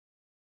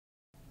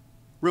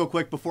Real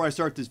quick, before I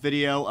start this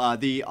video,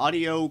 the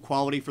audio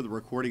quality for the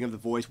recording of the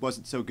voice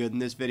wasn't so good in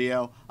this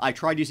video. I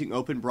tried using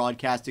open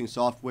broadcasting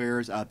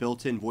software's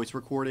built-in voice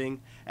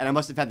recording, and I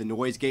must have had the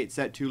noise gate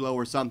set too low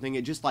or something.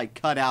 It just like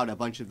cut out a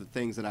bunch of the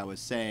things that I was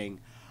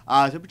saying.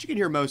 But you can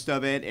hear most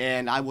of it,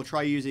 and I will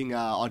try using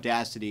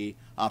Audacity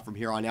from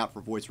here on out for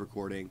voice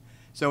recording.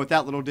 So with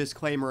that little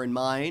disclaimer in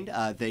mind,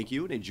 thank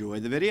you and enjoy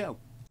the video.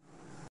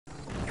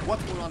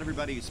 What's going on,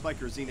 everybody?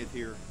 SpykerZ Xenith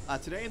here.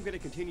 Today I'm going to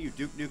continue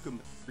Duke Nukem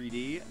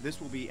 3D.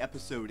 This will be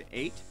episode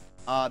 8.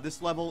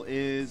 This level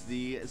is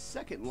the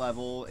second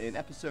level in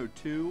episode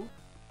 2.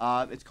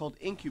 It's called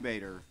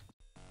Incubator.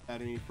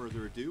 Without any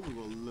further ado, we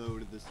will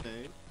load this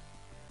save.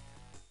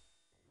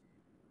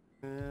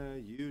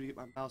 You to get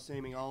my mouse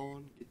aiming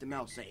on. Get the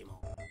mouse aim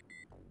on.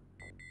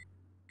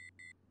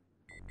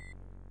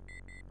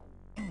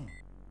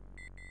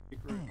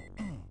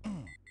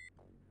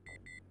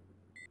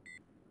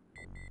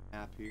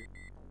 Map here.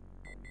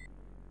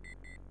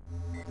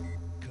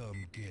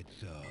 Come get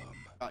some.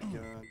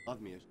 Shotgun.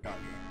 Love me a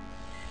shotgun.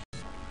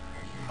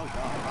 Oh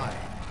god, hi.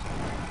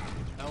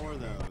 How are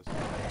those?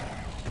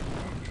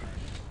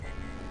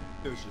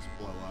 Those just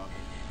blow up.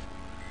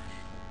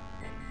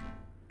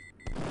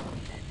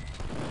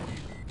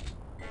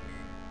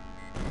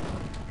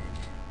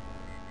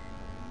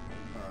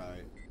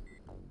 Alright.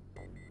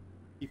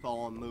 Keep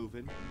on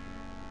moving.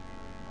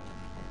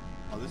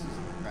 Oh, this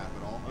isn't crap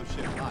at all. Oh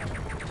shit, hi.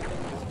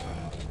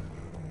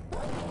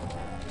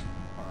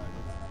 Alright,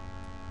 let's...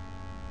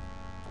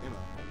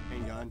 Ammo.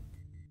 Handgun.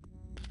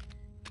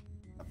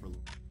 Not for...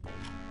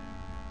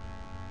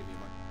 Give me a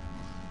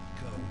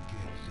Come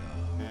get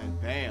some.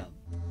 and bam!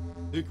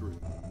 Hickory.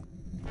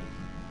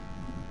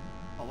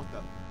 Oh, what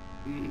the...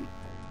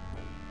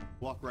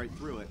 Walk right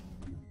through it.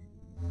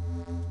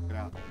 Get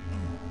out.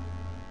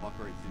 Walk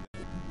right through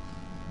that.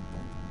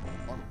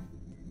 Armor.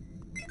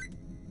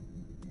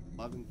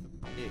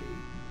 1138.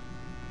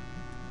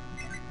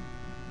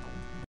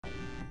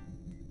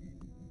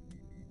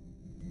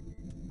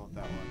 Want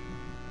that one.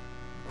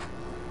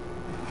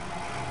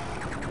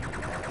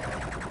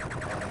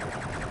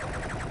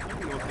 I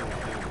don't know what they will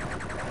do.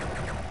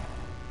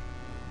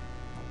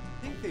 I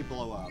think they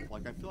blow up.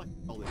 Like, I feel like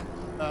all they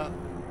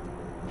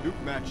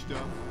Duke match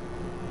stuff.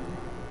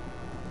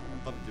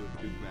 Love to do a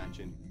Duke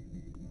matching.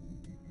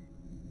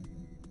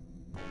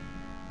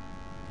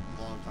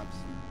 Long time.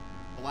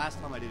 The last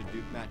time I did a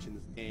Duke match in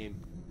this game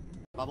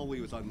probably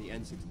was on the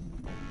N60.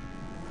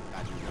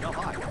 Oh,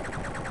 hi.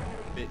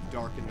 A bit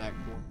dark in that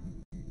corner.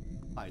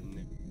 Hiding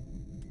it.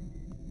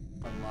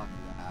 Unlock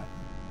that.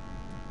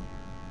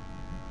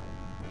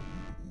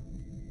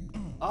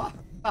 Ah!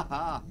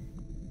 Haha!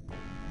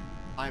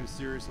 I'm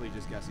seriously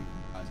just guessing what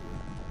you guys are.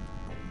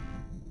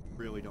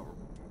 Really don't.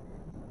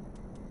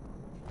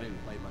 I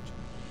didn't play much.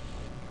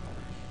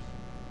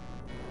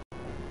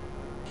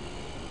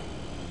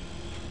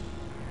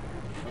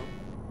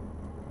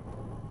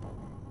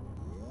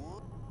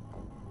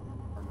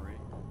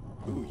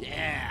 Ooh,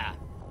 yeah!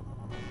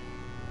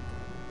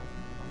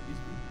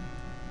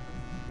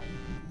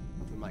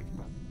 Something might come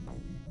up.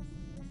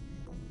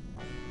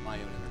 My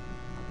own energy.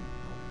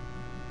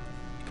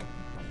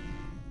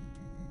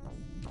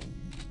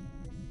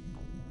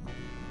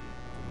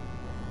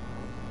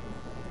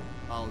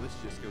 Oh, this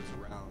just goes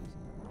around.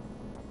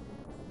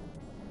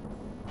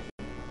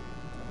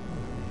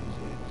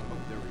 Oh,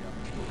 there we go.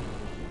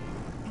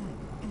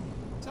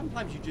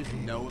 Sometimes you just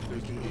know if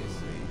there's gonna be a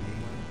save.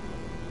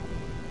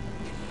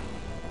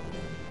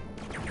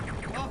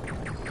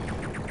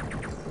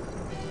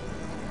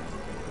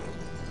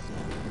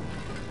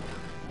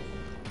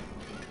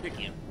 Kick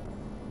him.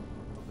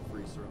 Of the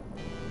free throw.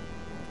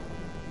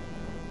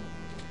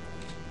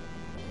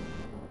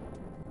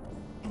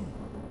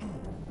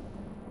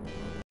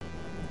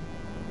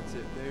 That's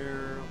it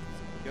there. Let's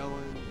keep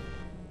going.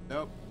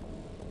 Nope.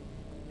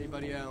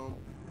 Anybody else?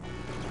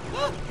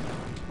 Ah!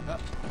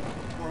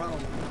 More on.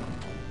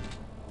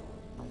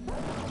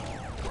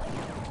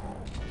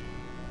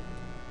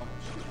 Oh,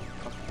 shit.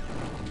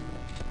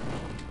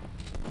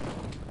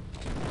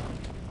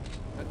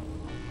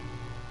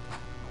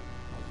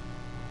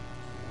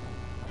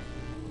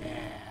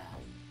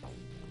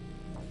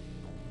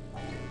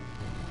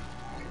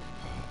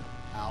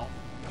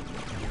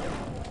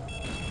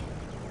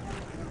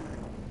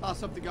 Oh,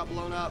 something got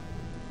blown up.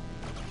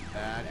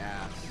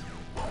 Badass.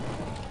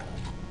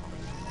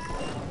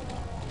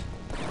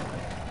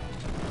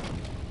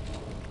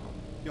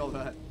 Kill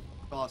that.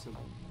 Awesome.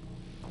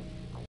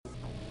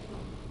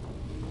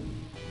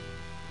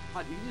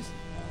 God, you can just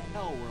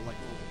tell where like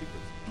little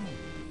secrets.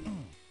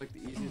 Like the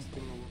easiest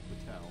thing in the world to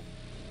tell.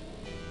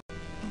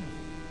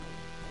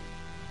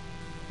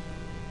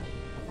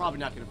 I'm probably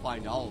not gonna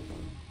find all of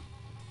them.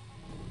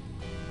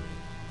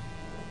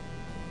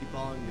 Keep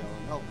on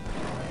going. Oh.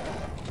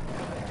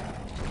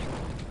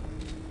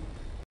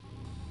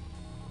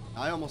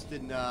 I almost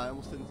didn't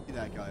see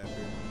that guy up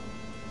here.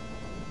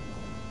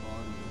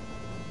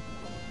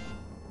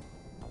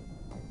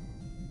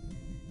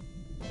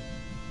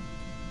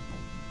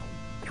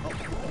 Oh,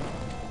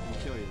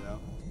 didn't kill you though.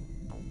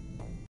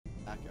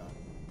 That guy.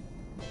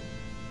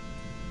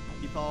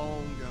 keep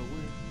on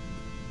going.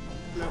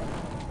 Look.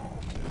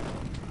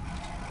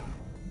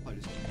 I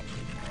just...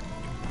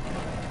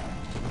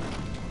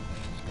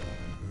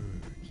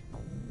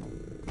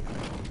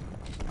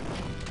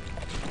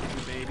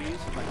 Babies,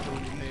 my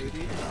killing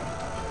babies.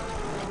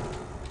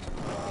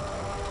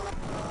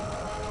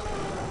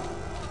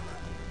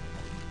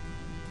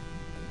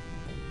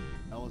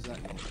 How was that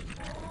going?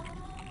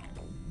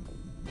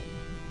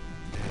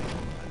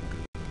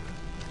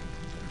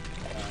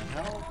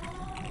 Hell?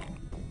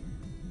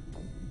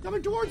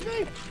 Coming towards me!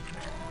 Okay,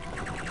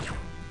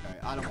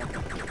 I don't want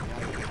that to hit me. I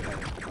don't want that.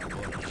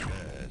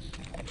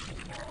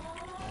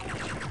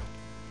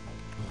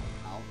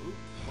 Ow, oop,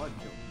 blood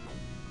kill.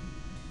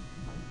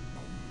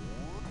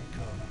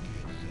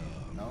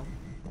 No?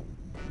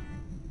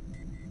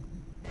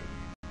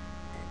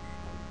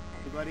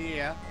 Anybody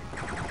here?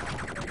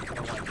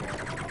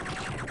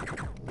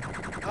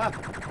 Ah!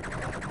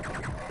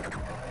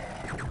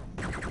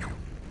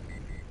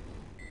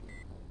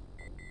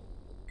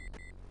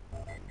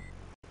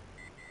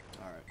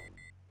 Alright.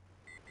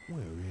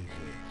 Where is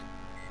it?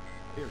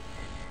 Here.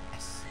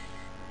 Yes.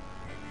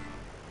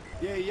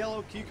 Yay,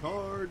 yellow key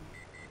card.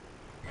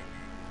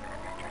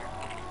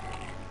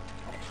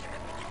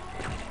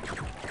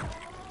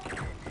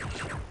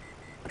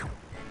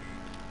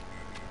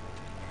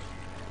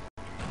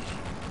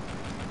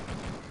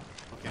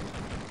 Okay,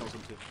 kills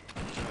him too.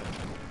 Good.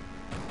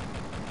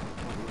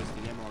 Oh, we're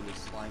wasting ammo on this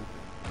slime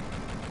thing.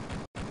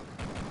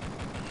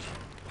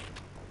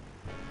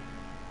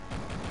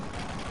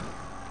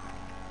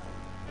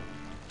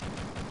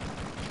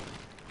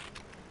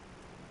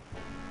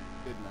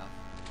 Good enough.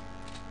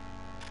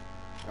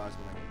 Guys,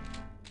 when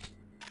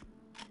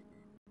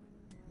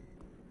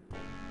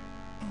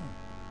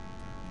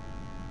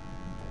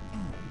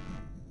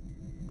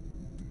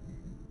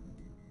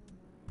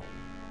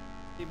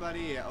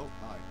Anybody? Oh,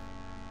 hi.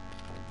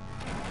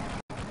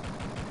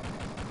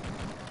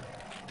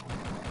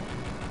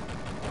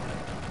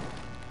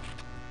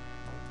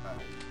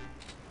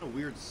 What a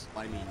weird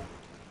slimy.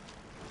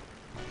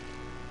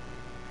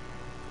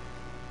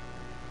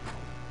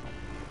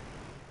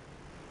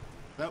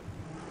 Nope.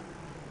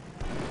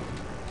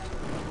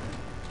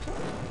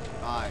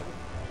 Bye.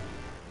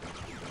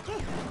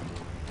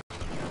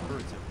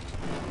 Hurts him.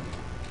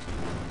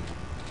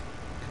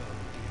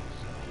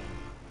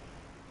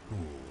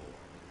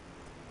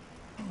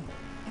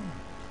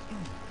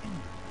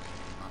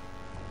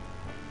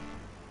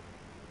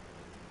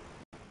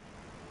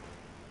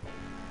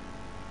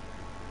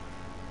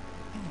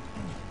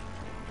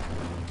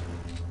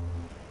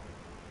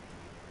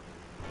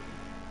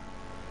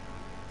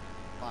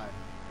 Bye.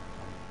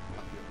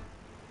 Up here.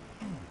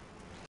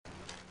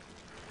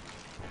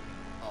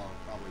 Oh,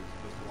 probably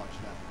supposed to watch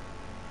that.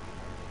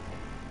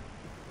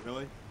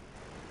 Really?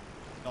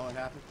 That's all that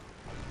happened?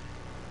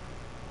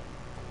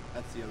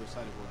 That's the other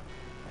side of what?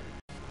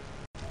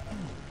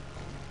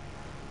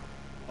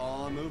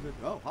 Oh, I'm moving.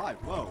 Oh, hi.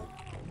 Whoa.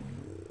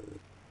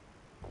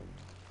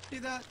 See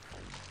that?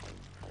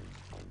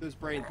 Those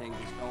brain things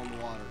just fell in the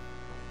water.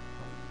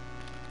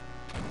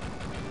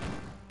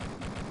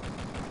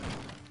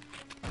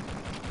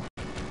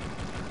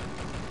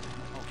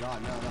 Oh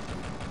god, no,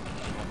 nothing.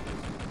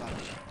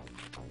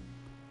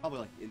 Probably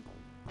like in.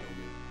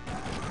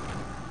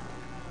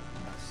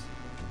 Yes.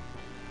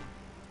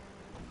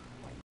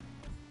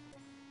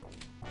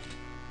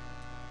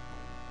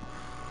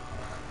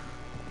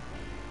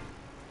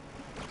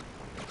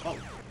 Oh,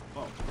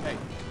 whoa, hey,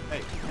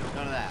 hey,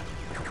 none of that.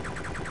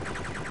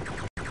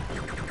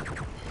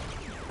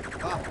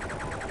 Ah.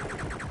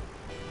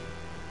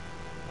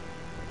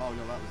 Oh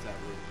no, that was that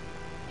room.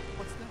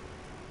 What's that?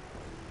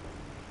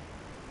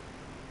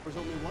 There's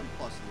only one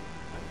plus in it.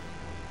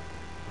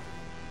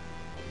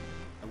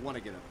 I want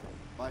to get up there,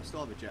 but I still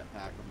have a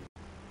jetpack.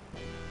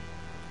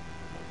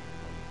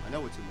 I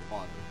know it's in the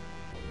water.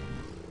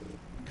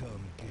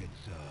 Come get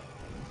some.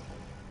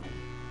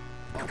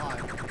 Oh, hi.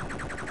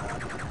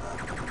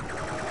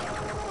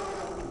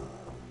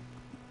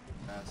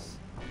 Yes.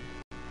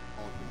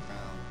 All the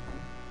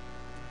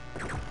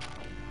ground.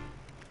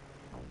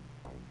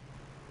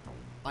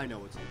 I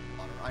know it's in the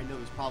water. I know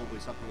there's probably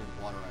something in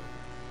the water right now.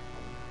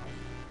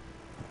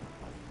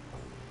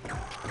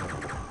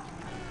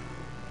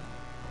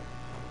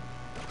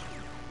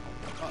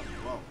 Oh,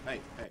 whoa. Hey,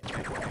 hey, hey,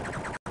 hey.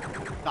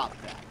 Stop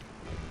that.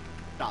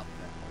 Stop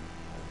that.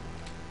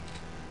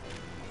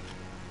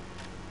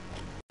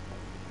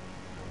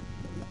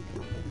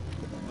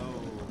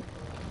 Oh.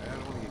 I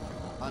don't want to get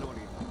killed. I don't want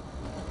to get killed.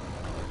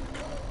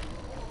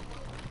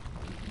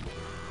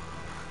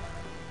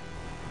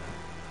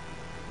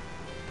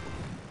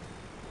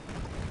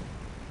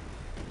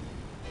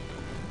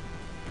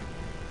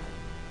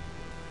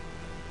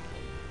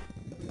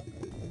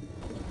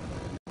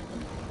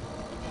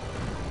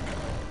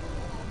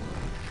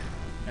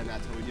 And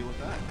that's how we deal with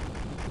that.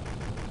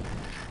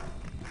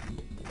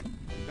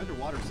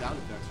 Underwater sound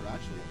effects are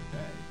actually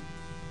okay.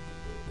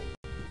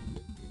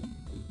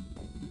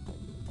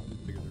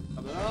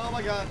 Oh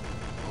my god!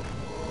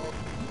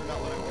 Forgot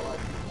what I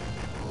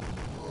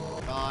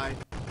want. Die.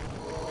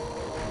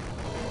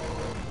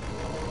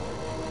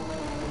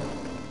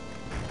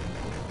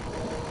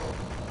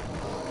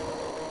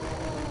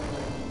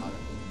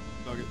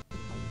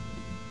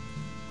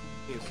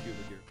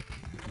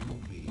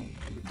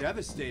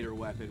 Devistator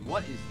weapon.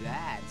 What is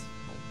that?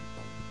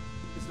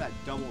 It's that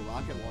double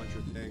rocket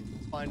launcher thing.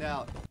 Let's find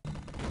out.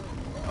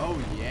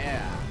 Oh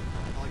yeah.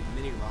 Like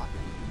mini rocket.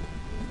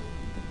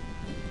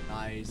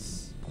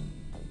 Nice.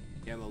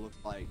 Ammo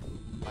looks like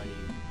tiny.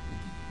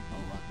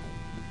 Oh wow.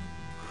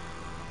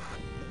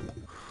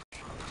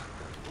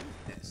 What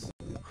is this?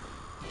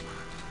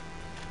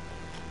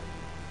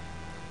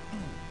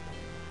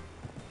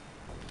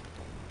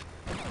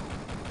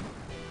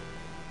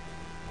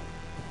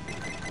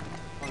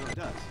 Oh no, it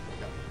does.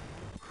 Okay.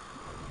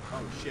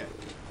 Oh shit.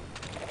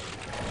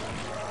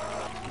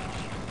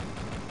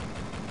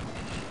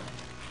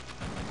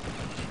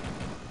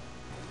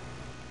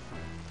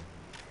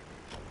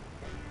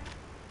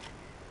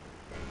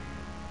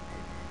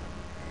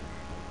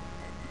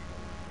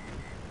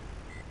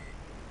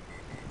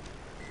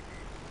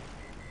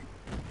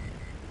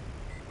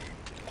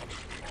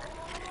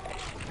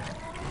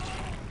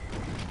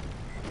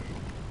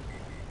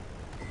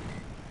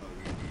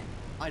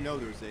 I know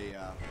there's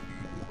a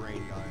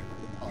brain guy.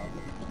 I'm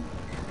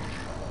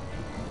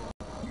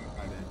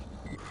in.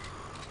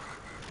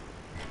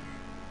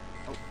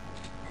 Oh,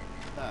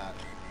 that.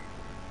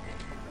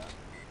 Okay.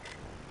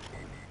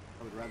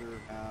 I would rather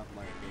have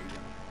my game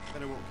gun.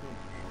 Then I won't kill him.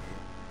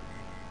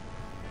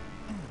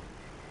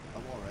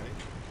 I'm already.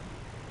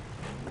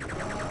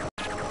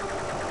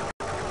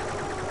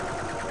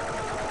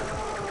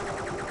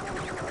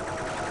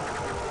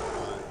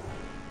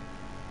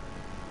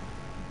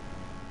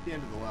 The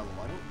end of the level.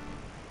 I don't.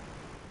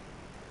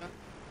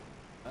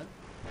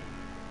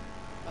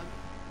 Let's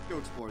go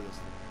explore this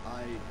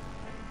thing.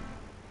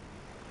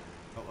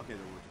 Oh, okay,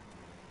 there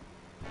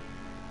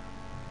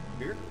we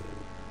go. Here?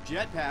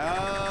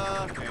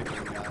 Jetpack. Okay,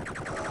 there we go.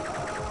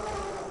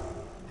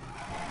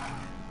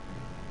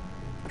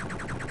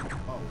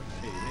 Oh,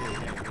 hey.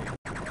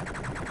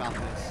 Got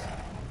this.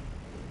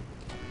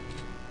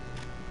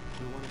 What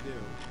do I want to do?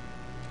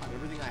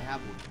 Everything I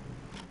have will.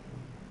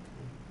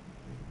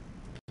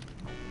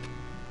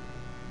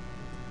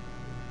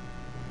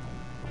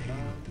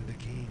 Hail to the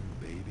king,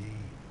 baby.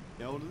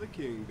 Hail to the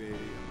king,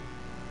 baby.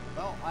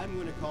 Well, I'm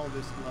gonna call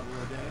this level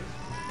a day.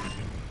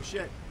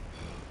 Shit.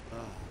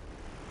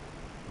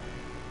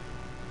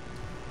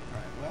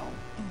 Alright, well.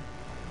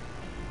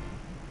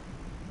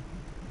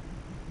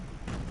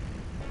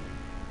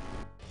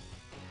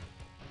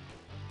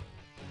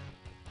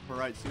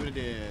 Alright, see what it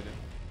did.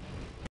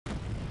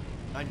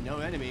 No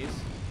enemies.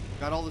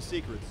 Got all the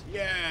secrets.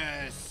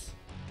 Yes!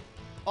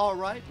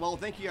 Alright, well,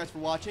 thank you guys for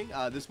watching.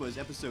 This was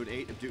episode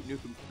 8 of Duke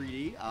Nukem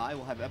 3D. I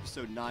will have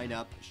episode 9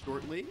 up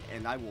shortly,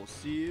 and I will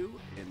see you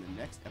in the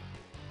next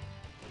episode.